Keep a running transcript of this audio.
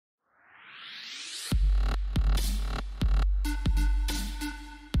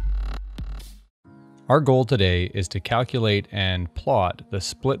Our goal today is to calculate and plot the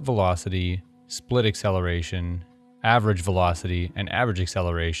split velocity, split acceleration, average velocity, and average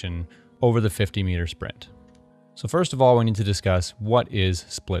acceleration over the 50-meter sprint. So first of all, we need to discuss what is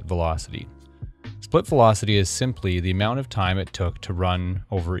split velocity. Split velocity is simply the amount of time it took to run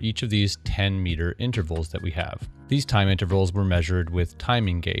over each of these 10-meter intervals that we have. These time intervals were measured with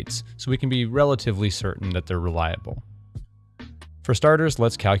timing gates, so we can be relatively certain that they're reliable. For starters,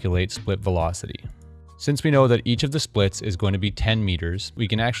 let's calculate split velocity. Since we know that each of the splits is going to be 10 meters, we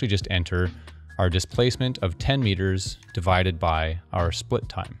can actually just enter our displacement of 10 meters divided by our split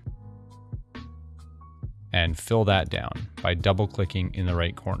time and fill that down by double-clicking in the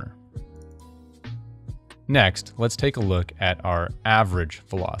right corner. Next, let's take a look at our average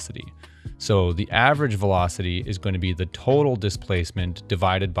velocity. So the average velocity is going to be the total displacement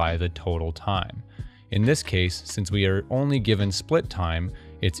divided by the total time. In this case, since we are only given split time,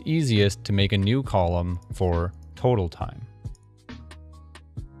 it's easiest to make a new column for total time.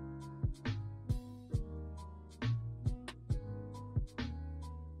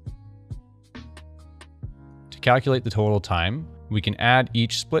 To calculate the total time, we can add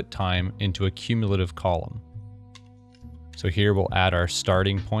each split time into a cumulative column. So here we'll add our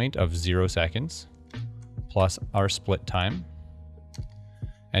starting point of 0 seconds plus our split time.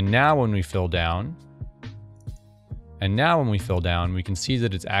 And now when we fill down, we can see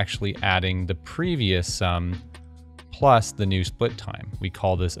that it's actually adding the previous sum plus the new split time. We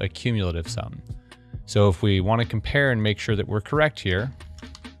call this a cumulative sum. So if we want to compare and make sure that we're correct here,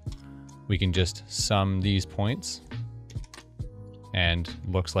 we can just sum these points and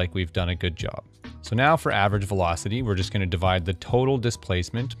looks like we've done a good job. So now for average velocity, we're just going to divide the total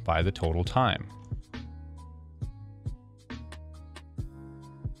displacement by the total time.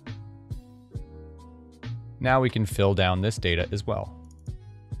 Now we can fill down this data as well.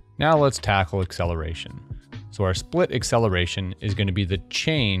 Now let's tackle acceleration. So our split acceleration is going to be the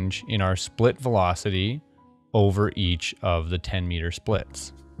change in our split velocity over each of the 10-meter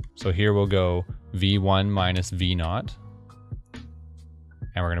splits. So here we'll go v1 minus v0,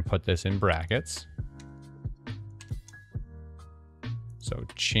 and we're going to put this in brackets. So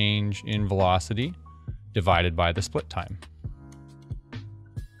change in velocity divided by the split time.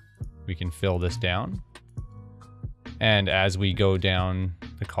 We can fill this down. And as we go down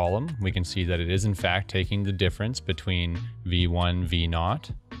the column, we can see that it is in fact taking the difference between v1,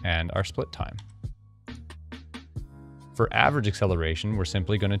 v0, and our split time. For average acceleration, we're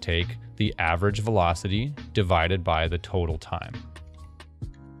simply going to take the average velocity divided by the total time.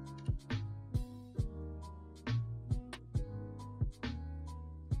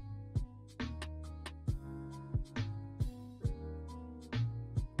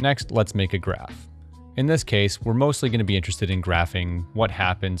 Next, let's make a graph. In this case, we're mostly going to be interested in graphing what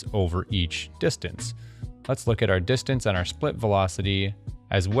happens over each distance. Let's look at our distance and our split velocity,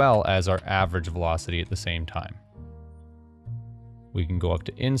 as well as our average velocity at the same time. We can go up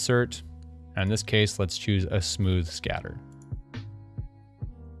to Insert, and in this case, let's choose a smooth scatter.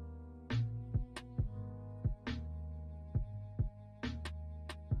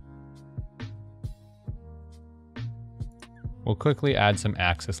 We'll quickly add some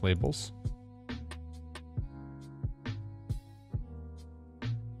axis labels.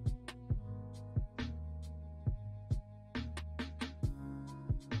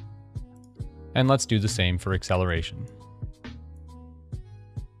 And let's do the same for acceleration.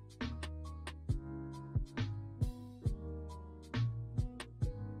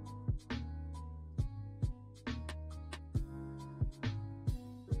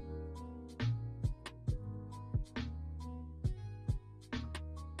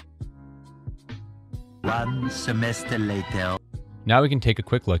 One semester later. Now we can take a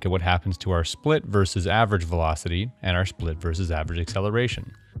quick look at what happens to our split versus average velocity and our split versus average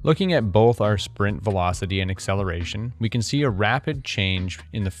acceleration. Looking at both our sprint velocity and acceleration, we can see a rapid change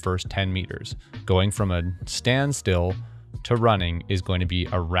in the first 10 meters. Going from a standstill to running is going to be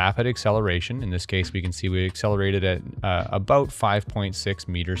a rapid acceleration. In this case, we can see we accelerated at about 5.6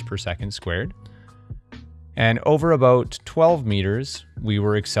 meters per second squared. And over about 12 meters, we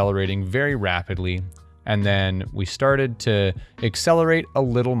were accelerating very rapidly. And then we started to accelerate a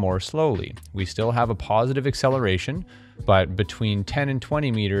little more slowly. We still have a positive acceleration, but between 10 and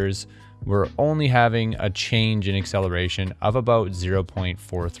 20 meters, we're only having a change in acceleration of about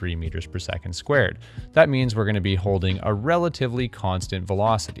 0.43 meters per second squared. That means we're going to be holding a relatively constant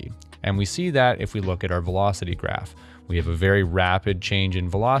velocity. And we see that if we look at our velocity graph. We have a very rapid change in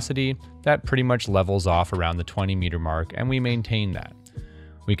velocity that pretty much levels off around the 20-meter mark, and we maintain that.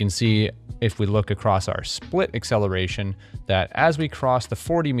 We can see if we look across our split acceleration, that as we cross the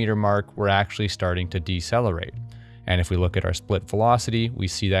 40-meter mark, we're actually starting to decelerate. And if we look at our split velocity, we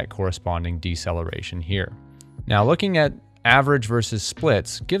see that corresponding deceleration here. Now, looking at average versus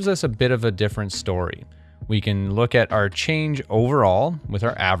splits gives us a bit of a different story. We can look at our change overall with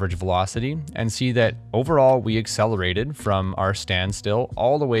our average velocity and see that overall we accelerated from our standstill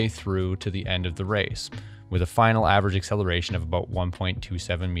all the way through to the end of the race, with a final average acceleration of about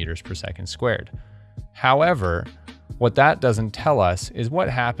 1.27 meters per second squared. However, what that doesn't tell us is what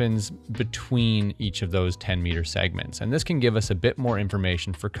happens between each of those 10-meter segments, and this can give us a bit more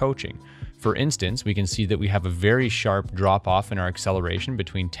information for coaching. For instance, we can see that we have a very sharp drop-off in our acceleration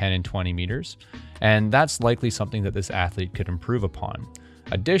between 10 and 20 meters, and that's likely something that this athlete could improve upon.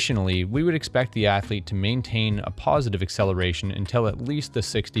 Additionally, we would expect the athlete to maintain a positive acceleration until at least the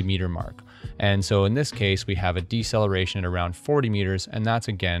 60-meter mark. And so in this case, we have a deceleration at around 40 meters, and that's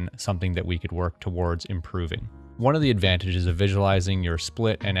again something that we could work towards improving. One of the advantages of visualizing your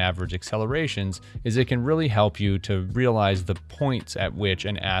split and average accelerations is it can really help you to realize the points at which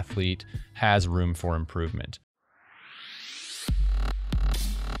an athlete has room for improvement.